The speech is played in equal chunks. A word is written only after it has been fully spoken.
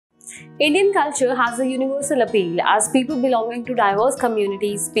Indian culture has a universal appeal as people belonging to diverse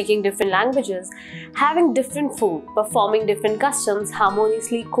communities, speaking different languages, having different food, performing different customs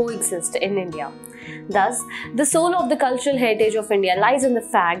harmoniously coexist in India. Thus, the soul of the cultural heritage of India lies in the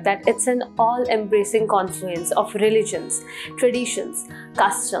fact that it's an all-embracing confluence of religions, traditions,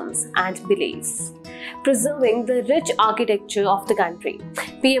 customs and beliefs, preserving the rich architecture of the country.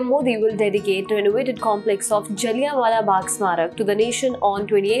 PM Modi will dedicate the renovated complex of Jallianwala Bagh Smarak to the nation on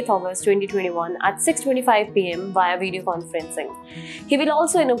 28 August 2021 at 6:25 pm via video conferencing. He will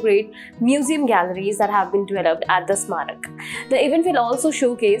also inaugurate museum galleries that have been developed at the Smarak. The event will also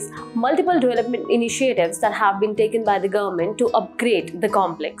showcase multiple development initiatives that have been taken by the government to upgrade the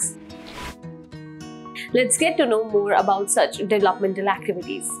complex. Let's get to know more about such developmental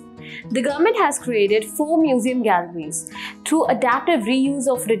activities. The government has created 4 museum galleries through adaptive reuse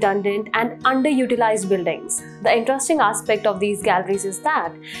of redundant and underutilized buildings. The interesting aspect of these galleries is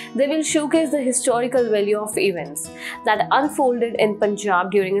that they will showcase the historical value of events that unfolded in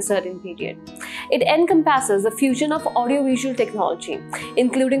Punjab during a certain period. It encompasses a fusion of audiovisual technology,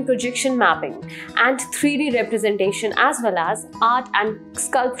 including projection mapping and 3D representation, as well as art and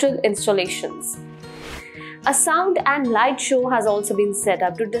sculptural installations. A sound and light show has also been set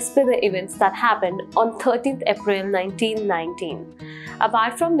up to display the events that happened on 13th April 1919.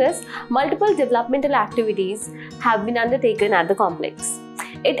 Apart from this, multiple developmental activities have been undertaken at the complex.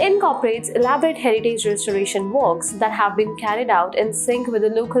 It incorporates elaborate heritage restoration works that have been carried out in sync with the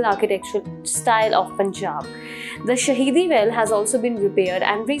local architectural style of Punjab. The Shahidi Well has also been repaired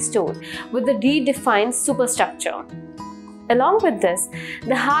and restored with the redefined superstructure. Along with this,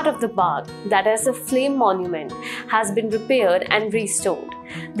 the heart of the Bagh, that is the flame monument, has been repaired and restored.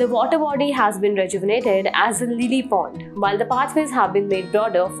 The water body has been rejuvenated as a lily pond, while the pathways have been made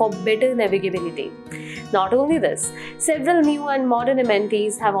broader for better navigability. Not only this, several new and modern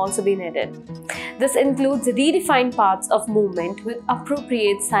amenities have also been added. This includes redefined paths of movement with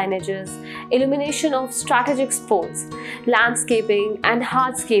appropriate signages, illumination of strategic spots, landscaping and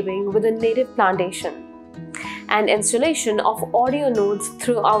hardscaping with a native plantation, and installation of audio nodes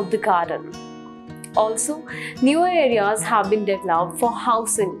throughout the garden. Also, newer areas have been developed for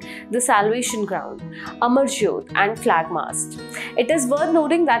housing the Salvation Ground, Amar Jyot and Flag Mast. It is worth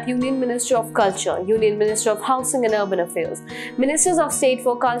noting that Union Minister of Culture, Union Minister of Housing and Urban Affairs, Ministers of State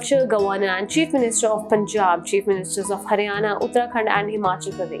for Culture, Governor and Chief Minister of Punjab, Chief Ministers of Haryana, Uttarakhand and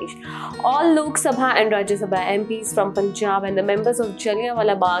Himachal Pradesh, all Lok Sabha and Rajya Sabha MPs from Punjab and the members of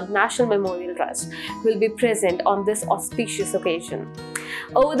Jallianwala Bagh National Memorial Trust will be present on this auspicious occasion.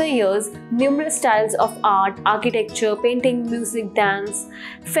 Over the years, numerous styles of art, architecture, painting, music, dance,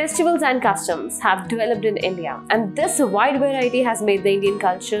 festivals and customs have developed in India, and this wide variety has made the Indian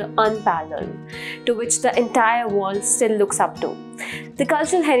culture unparalleled, to which the entire world still looks up to. The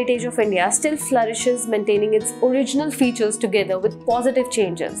cultural heritage of India still flourishes, maintaining its original features together with positive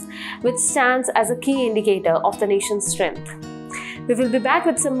changes, which stands as a key indicator of the nation's strength. We will be back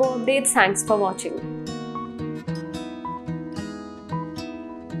with some more updates. Thanks for watching.